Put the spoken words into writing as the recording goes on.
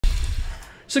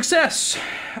Success!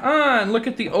 And look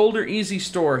at the older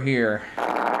Easystore here.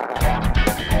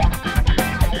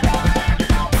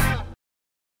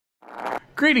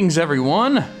 Greetings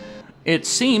everyone! It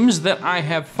seems that I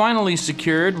have finally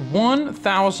secured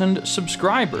 1,000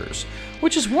 subscribers,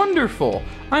 which is wonderful.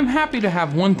 I'm happy to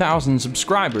have 1,000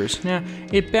 subscribers. Now,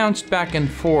 it bounced back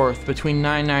and forth between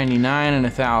 $9.99 and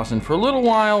 1,000 for a little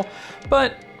while,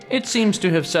 but it seems to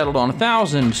have settled on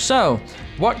 1,000. So,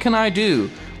 what can I do?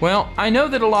 Well, I know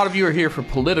that a lot of you are here for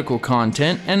political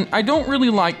content, and I don't really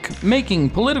like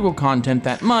making political content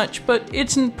that much, but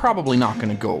it's probably not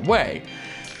gonna go away.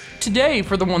 Today,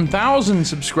 for the 1,000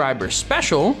 subscriber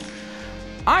special,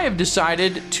 I have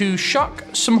decided to shuck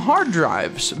some hard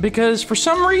drives because for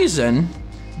some reason,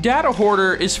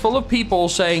 DataHoarder is full of people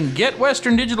saying, get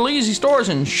Western Digital Easystores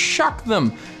and shuck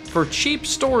them for cheap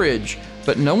storage,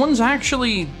 but no one's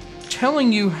actually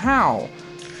telling you how.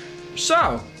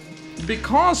 So,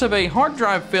 because of a hard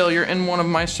drive failure in one of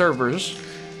my servers,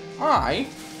 I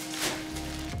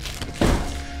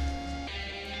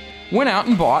went out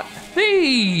and bought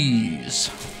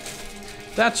these.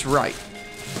 That's right.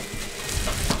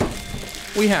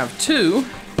 We have two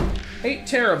 8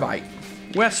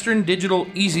 terabyte Western Digital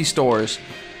Easystores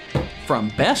from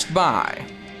Best Buy.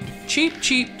 Cheap,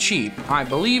 cheap, cheap. I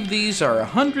believe these are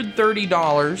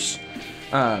 $130,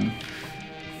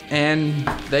 and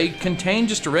they contain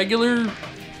just a regular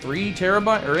 3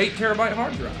 terabyte or 8 terabyte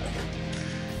hard drive.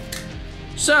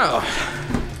 So,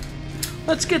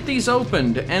 let's get these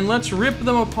opened and let's rip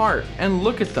them apart and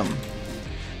look at them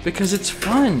because it's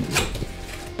fun.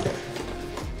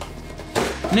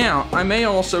 Now, I may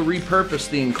also repurpose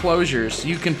the enclosures.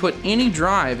 You can put any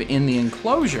drive in the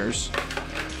enclosures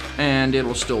and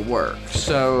it'll still work.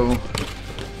 So,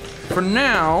 for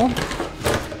now,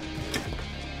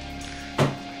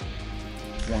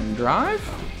 one drive.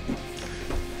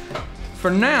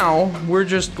 For now, we're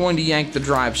just going to yank the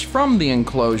drives from the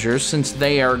enclosures since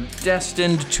they are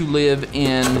destined to live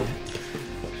in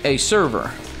a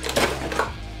server.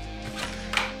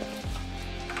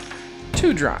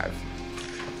 2 drive.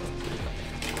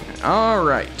 All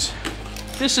right,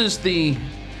 this is the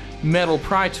Metal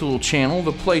Pry Tool channel,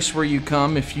 the place where you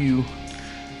come if you,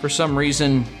 for some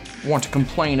reason, want to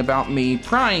complain about me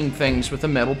prying things with a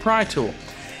metal pry tool.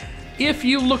 If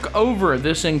you look over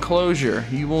this enclosure,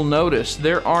 you will notice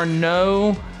there are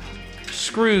no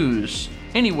screws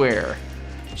anywhere.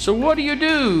 So what do you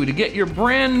do to get your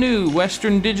brand new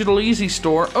Western Digital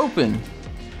Easystore open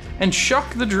and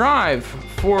shuck the drive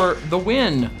for the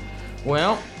win?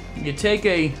 Well, you take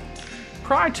a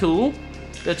pry tool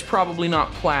that's probably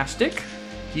not plastic.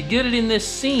 You get it in this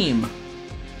seam.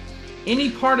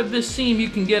 Any part of this seam you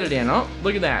can get it in. Oh,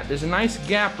 look at that. There's a nice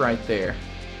gap right there.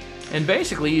 And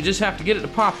basically, you just have to get it to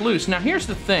pop loose. Now, here's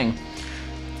the thing.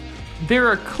 There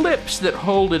are clips that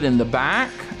hold it in the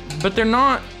back, but they're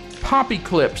not poppy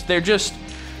clips. They're just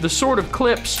the sort of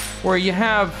clips where you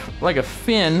have like a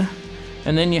fin,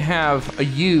 and then you have a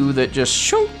U that just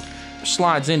shoop,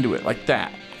 slides into it like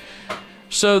that.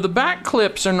 So the back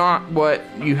clips are not what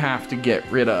you have to get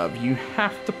rid of. You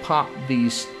have to pop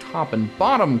these top and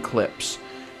bottom clips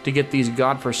to get these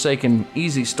godforsaken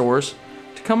Easystores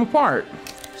to come apart.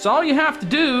 So all you have to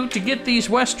do to get these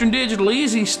Western Digital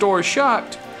Easystores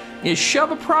shucked is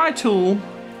shove a pry tool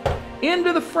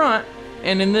into the front,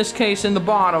 and in this case in the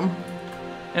bottom,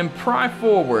 and pry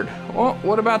forward. Oh,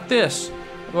 what about this?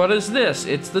 What is this?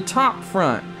 It's the top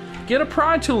front. Get a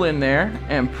pry tool in there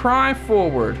and pry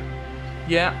forward.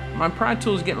 Yeah, my pry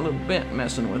tool's getting a little bent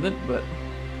messing with it, but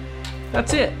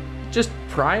that's it. Just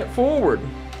pry it forward.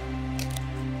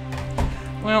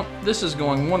 Well, this is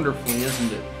going wonderfully,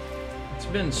 isn't it? It's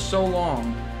been so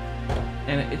long,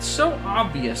 and it's so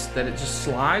obvious that it just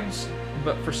slides,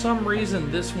 but for some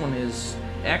reason this one is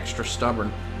extra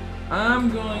stubborn.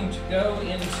 I'm going to go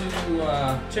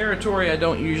into territory I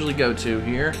don't usually go to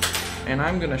here, and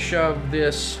I'm going to shove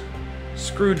this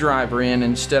screwdriver in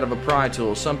instead of a pry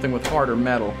tool, something with harder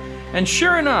metal. And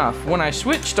sure enough, when I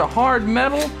switched to hard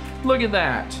metal, look at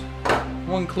that.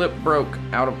 One clip broke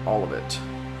out of all of it.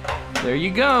 There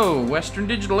you go, Western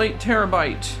Digital 8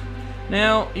 terabyte.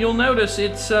 Now, you'll notice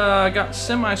it's got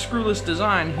semi-screwless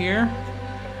design here.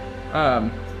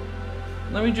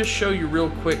 Let me just show you real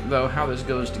quick though how this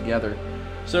goes together.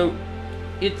 So,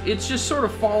 it just sort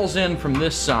of falls in from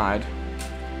this side,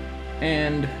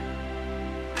 and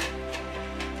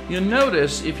you'll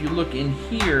notice if you look in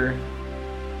here,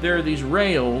 there are these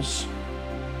rails.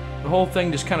 The whole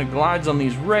thing just kind of glides on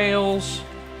these rails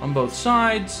on both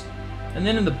sides, and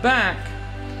then in the back,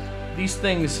 these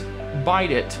things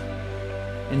bite it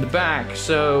in the back.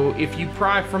 So if you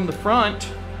pry from the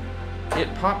front,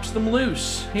 it pops them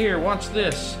loose. Here, watch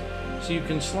this. So you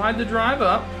can slide the drive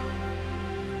up.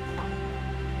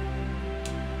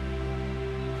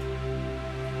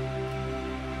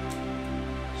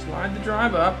 Slide the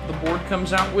drive up, the board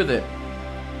comes out with it.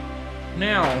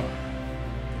 Now,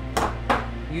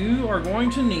 you are going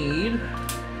to need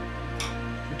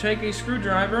to take a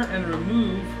screwdriver and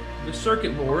remove the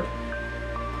circuit board,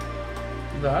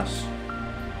 thus.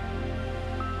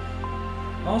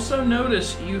 Also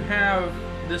notice you have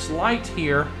this light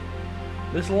here.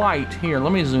 This light here,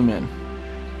 let me zoom in.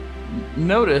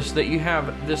 Notice that you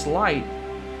have this light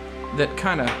that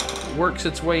kind of works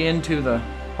its way into the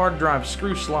hard drive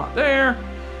screw slot there,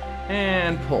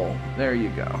 and pull. There you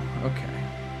go. Okay.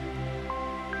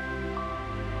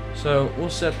 So we'll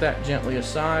set that gently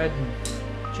aside.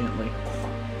 Gently.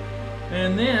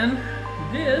 And then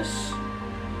this,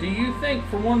 do you think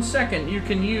for 1 second you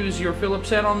can use your Phillips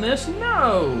head on this?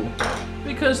 No!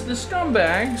 Because the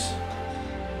scumbags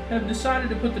have decided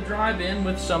to put the drive in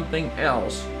with something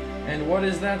else. And what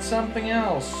is that something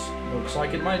else? Looks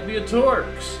like it might be a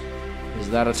Torx. Is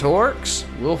that a Torx?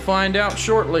 We'll find out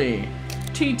shortly.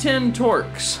 T10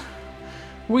 Torx.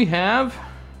 We have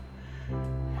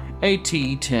a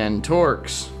T10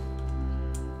 Torx.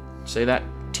 Say that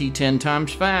T10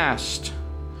 times fast.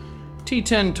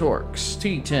 T10 Torx.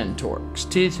 T10 Torx.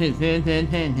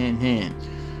 T10.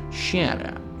 Shut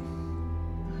up.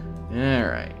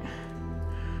 Alright.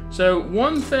 So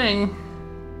one thing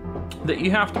that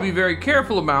you have to be very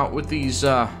careful about with these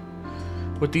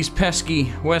pesky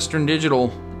Western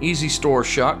Digital Easystore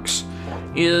shucks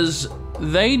is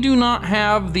they do not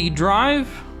have the drive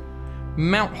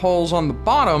mount holes on the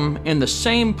bottom in the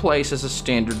same place as a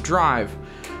standard drive.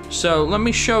 So let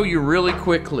me show you really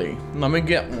quickly. Let me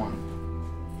get one.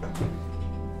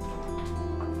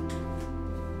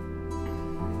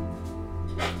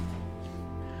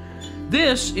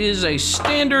 This is a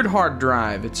standard hard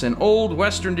drive. It's an old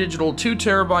Western Digital 2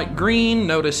 terabyte green.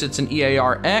 Notice it's an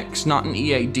EARX, not an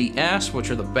EADS, which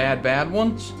are the bad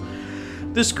ones.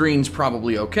 This green's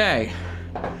probably okay.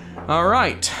 All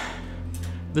right,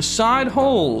 the side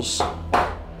holes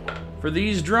for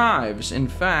these drives, in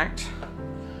fact,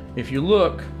 if you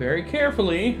look very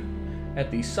carefully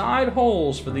at the side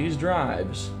holes for these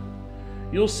drives,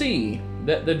 you'll see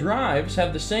that the drives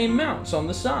have the same mounts on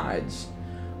the sides.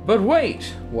 But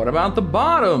wait, what about the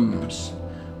bottoms?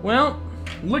 Well,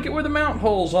 look at where the mount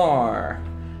holes are.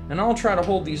 And I'll try to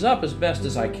hold these up as best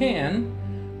as I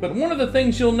can. But one of the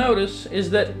things you'll notice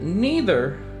is that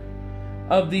neither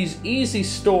of these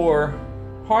Easystore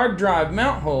hard drive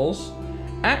mount holes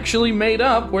actually made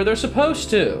up where they're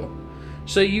supposed to.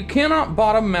 So you cannot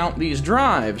bottom mount these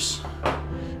drives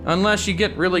unless you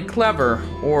get really clever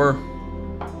or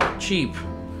cheap.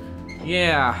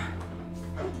 Yeah.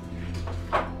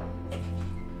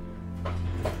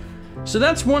 So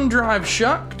that's one drive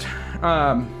shucked.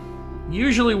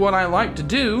 Usually what I like to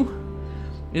do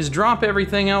is drop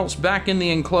everything else back in the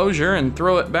enclosure and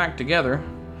throw it back together.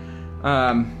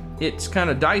 It's kind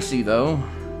of dicey though.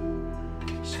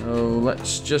 So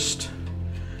let's just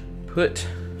put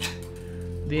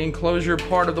the enclosure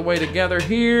part of the way together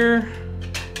here.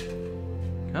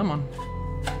 Come on.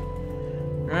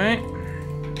 Right?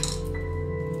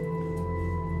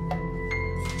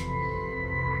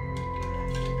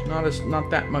 Not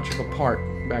that much of a part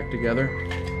back together.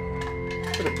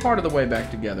 Put it part of the way back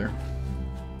together.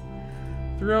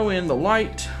 Throw in the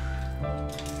light.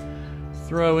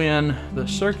 Throw in the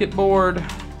circuit board.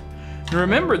 And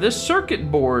remember, this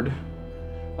circuit board,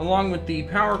 along with the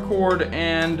power cord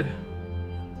and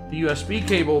the USB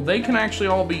cable, they can actually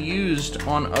all be used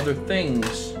on other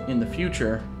things in the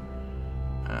future.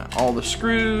 All the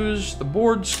screws, the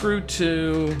board screw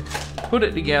to put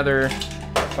it together.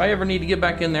 If I ever need to get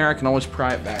back in there, I can always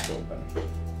pry it back open.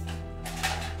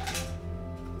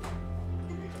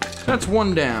 That's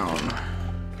one down.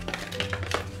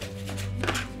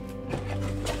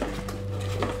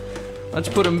 Let's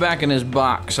put him back in his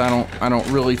box. I don't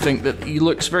really think that he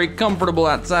looks very comfortable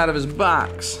outside of his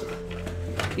box.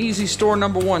 Easystore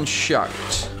number 1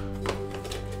 shucked.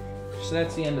 So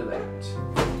that's the end of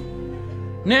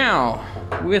that. Now,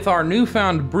 with our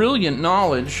newfound brilliant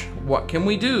knowledge, what can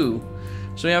we do?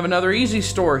 So we have another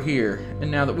Easystore here,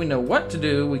 and now that we know what to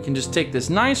do, we can just take this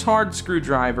nice hard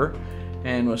screwdriver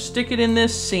and we'll stick it in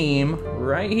this seam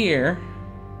right here.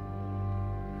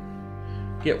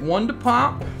 Get one to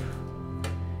pop,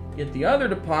 get the other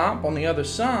to pop on the other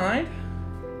side,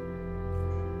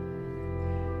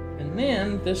 and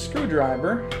then this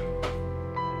screwdriver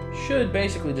should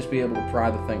basically just be able to pry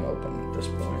the thing open at this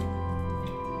point.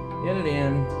 Get it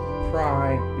in,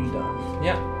 pry, be done.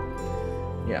 Yep.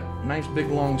 Yeah, nice big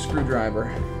long screwdriver.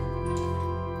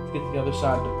 Let's get the other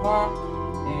side to pop,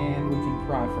 and we can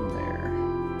pry from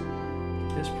there.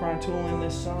 Get this pry tool in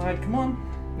this side. Come on,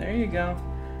 there you go.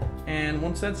 And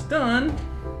once that's done,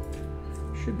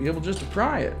 should be able just to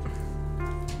pry it.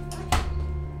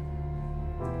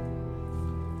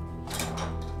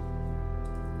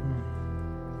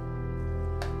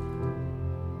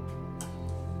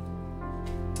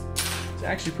 It's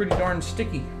actually pretty darn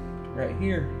sticky right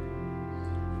here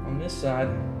on this side.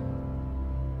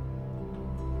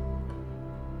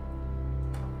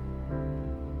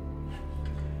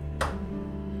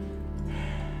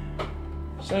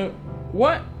 So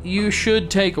what you should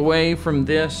take away from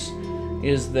this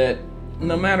is that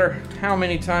no matter how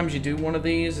many times you do one of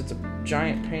these, it's a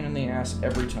giant pain in the ass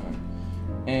every time.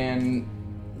 And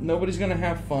nobody's gonna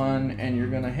have fun, and you're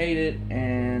gonna hate it,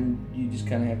 and you just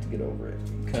kind of have to get over it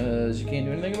because you can't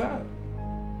do anything about it.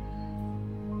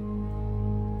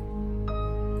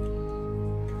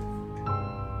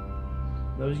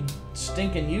 Those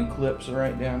stinking U-clips are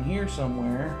right down here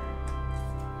somewhere.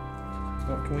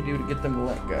 What can we do to get them to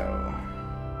let go?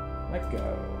 Let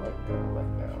go, let go, let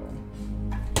go.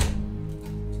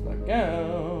 Let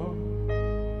go.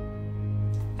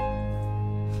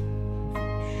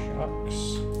 Shucks.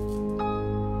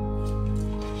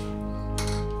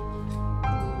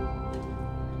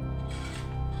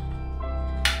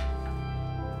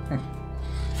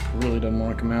 Really doesn't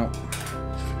want to come out.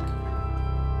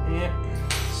 Yeah,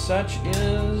 such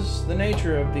is the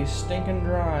nature of these stinking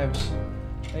drives.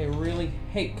 They really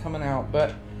hate coming out,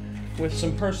 but with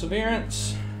some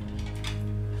perseverance,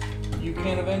 you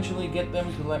can eventually get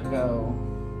them to let go.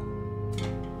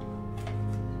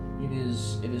 It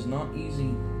is not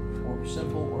easy or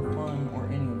simple or fun or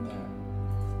any of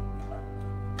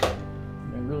that.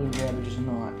 I'd really rather just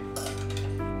not.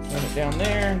 Run it down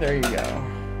there, there you go.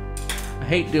 I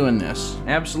hate doing this.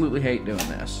 Absolutely hate doing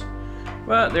this.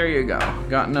 But there you go.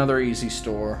 Got another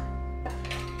Easystore.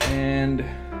 And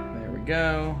there we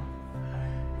go.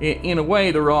 In a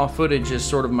way, the raw footage is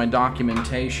sort of my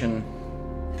documentation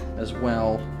as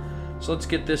well. So let's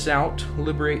get this out,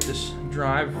 liberate this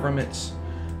drive from its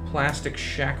plastic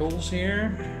shackles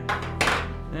here.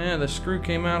 Yeah, the screw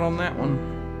came out on that one.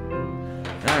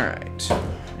 Alright.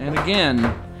 And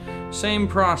again, same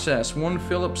process. One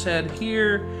Phillips head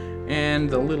here, and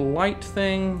the little light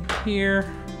thing here.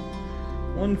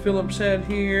 One Phillips head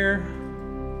here.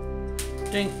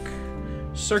 Dink.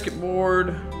 Circuit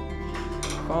board.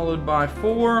 Followed by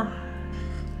 4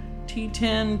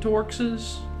 T10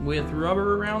 Torxes with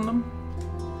rubber around them.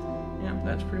 Yeah,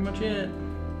 that's pretty much it.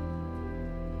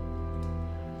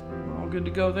 All good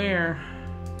to go there.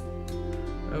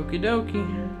 Okie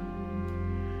dokie.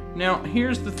 Now,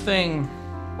 here's the thing.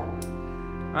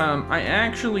 I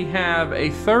actually have a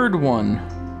third one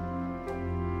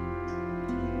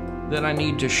that I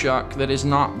need to shuck that is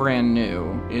not brand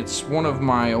new. It's one of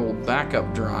my old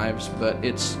backup drives, but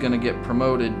it's gonna get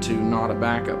promoted to not a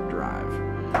backup drive.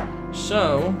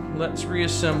 So let's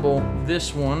reassemble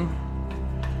this one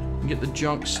and get the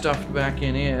junk stuffed back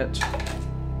in it.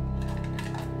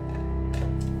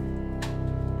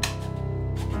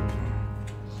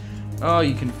 Oh,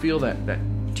 you can feel that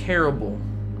terrible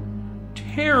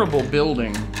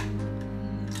building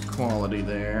quality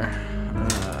there.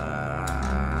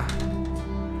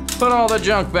 Put all the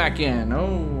junk back in.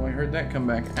 Oh, I heard that come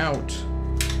back out.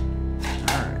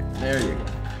 Alright, there you go.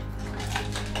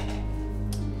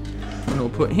 And we'll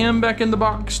put him back in the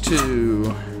box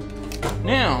too.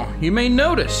 Now, you may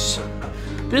notice,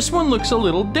 this one looks a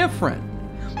little different.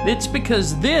 It's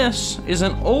because this is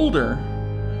an older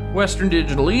Western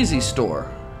Digital Easystore.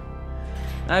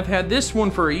 I've had this one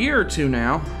for a year or two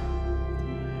now,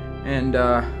 and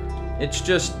it's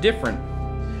just different.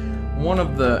 One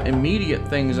of the immediate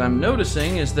things I'm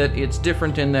noticing is that it's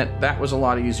different in that that was a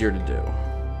lot easier to do.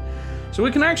 So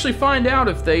we can actually find out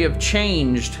if they have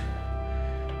changed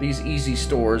these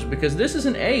Easystores, because this is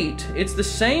an 8. It's the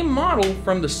same model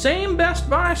from the same Best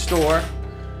Buy store,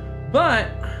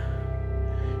 but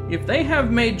if they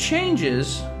have made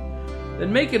changes that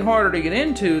make it harder to get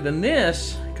into, then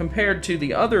this, compared to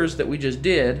the others that we just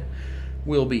did,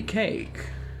 will be cake.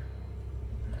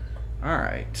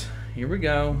 Alright, here we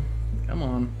go. Come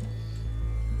on.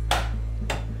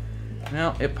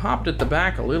 Now, it popped at the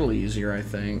back a little easier, I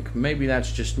think. Maybe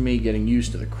that's just me getting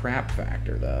used to the crap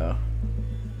factor, though.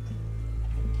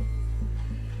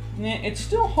 Yeah, it's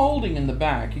still holding in the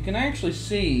back. You can actually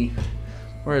see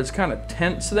where it's kind of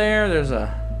tense there. There's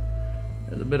a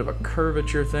bit of a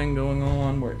curvature thing going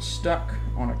on where it's stuck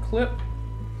on a clip.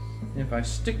 If I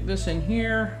stick this in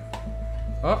here...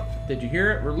 Oh, did you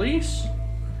hear it release?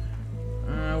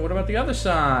 what about the other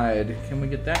side? Can we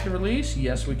get that to release?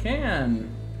 Yes, we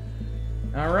can.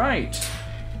 All right.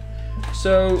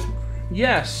 So,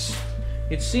 yes,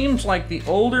 it seems like the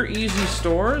older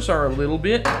Easystores are a little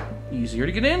bit easier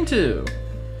to get into.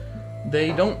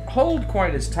 They don't hold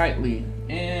quite as tightly,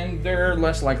 and they're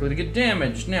less likely to get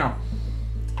damaged. Now,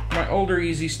 my older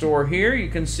Easystore here, you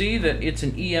can see that it's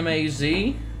an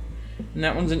EMAZ, and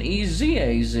that one's an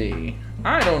EZAZ.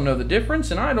 I don't know the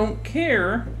difference, and I don't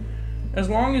care. As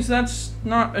long as that's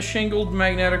not a shingled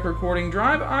magnetic recording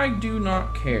drive, I do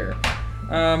not care.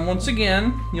 Once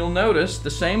again, you'll notice the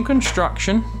same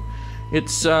construction.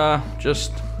 It's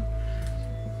just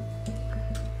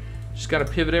got to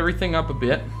pivot everything up a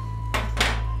bit.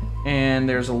 And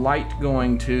there's a light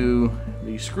going to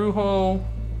the screw hole.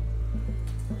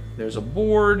 There's a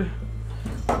board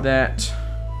that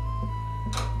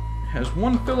has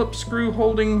one Phillips screw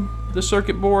holding the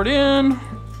circuit board in.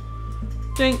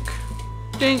 Dink,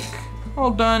 dink,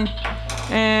 all done.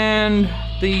 And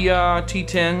the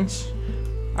T10s,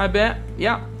 I bet.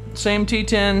 Yeah, same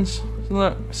T10s.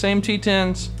 Look, same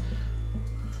T10s.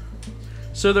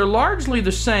 So they're largely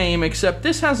the same, except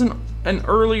this has an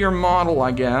earlier model,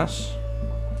 I guess.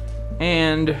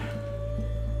 And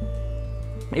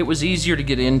it was easier to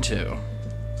get into.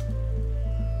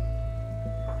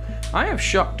 I have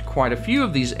shucked quite a few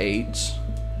of these 8s.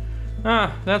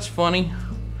 Ah, that's funny.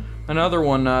 Another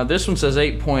one, this one says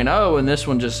 8.0 and this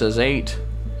one just says 8.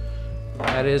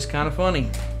 That is kind of funny.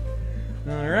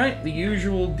 Alright, the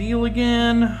usual deal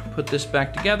again. Put this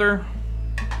back together.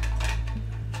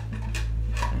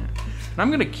 And I'm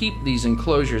going to keep these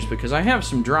enclosures because I have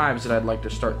some drives that I'd like to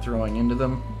start throwing into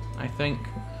them, I think,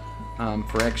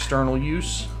 for external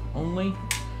use only.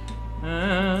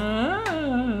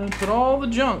 Put all the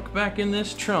junk back in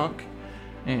this trunk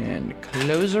and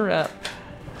close her up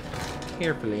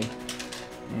carefully.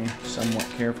 Somewhat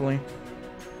carefully.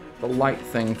 The light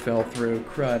thing fell through.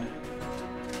 Crud.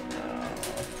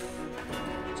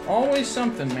 It's always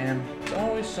something, man. It's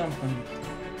always something.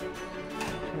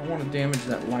 I don't want to damage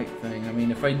that light thing. I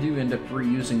mean, if I do end up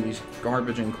reusing these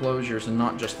garbage enclosures and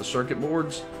not just the circuit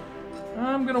boards,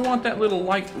 I'm going to want that little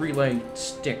light relay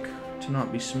stick to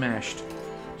not be smashed.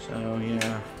 So,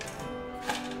 yeah.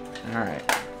 Alright.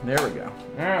 There we go.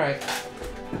 Alright.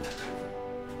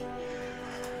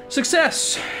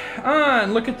 Success!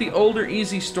 And look at the older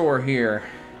Easystore here.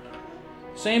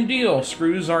 Same deal.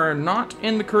 Screws are not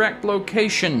in the correct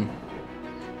location.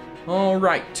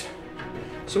 Alright.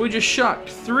 So we just shucked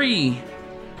 3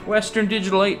 Western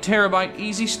Digital 8 terabyte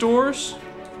Easystores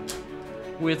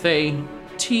with a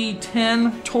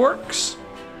T10 Torx,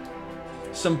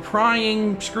 some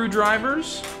prying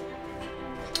screwdrivers,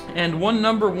 and one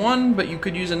number 1, but you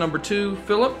could use a number 2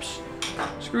 Phillips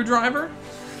screwdriver.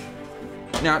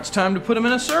 Now it's time to put them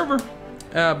in a server,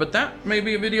 but that may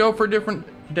be a video for a different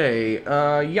day.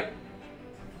 Yep.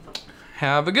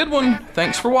 Have a good one.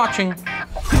 Thanks for watching.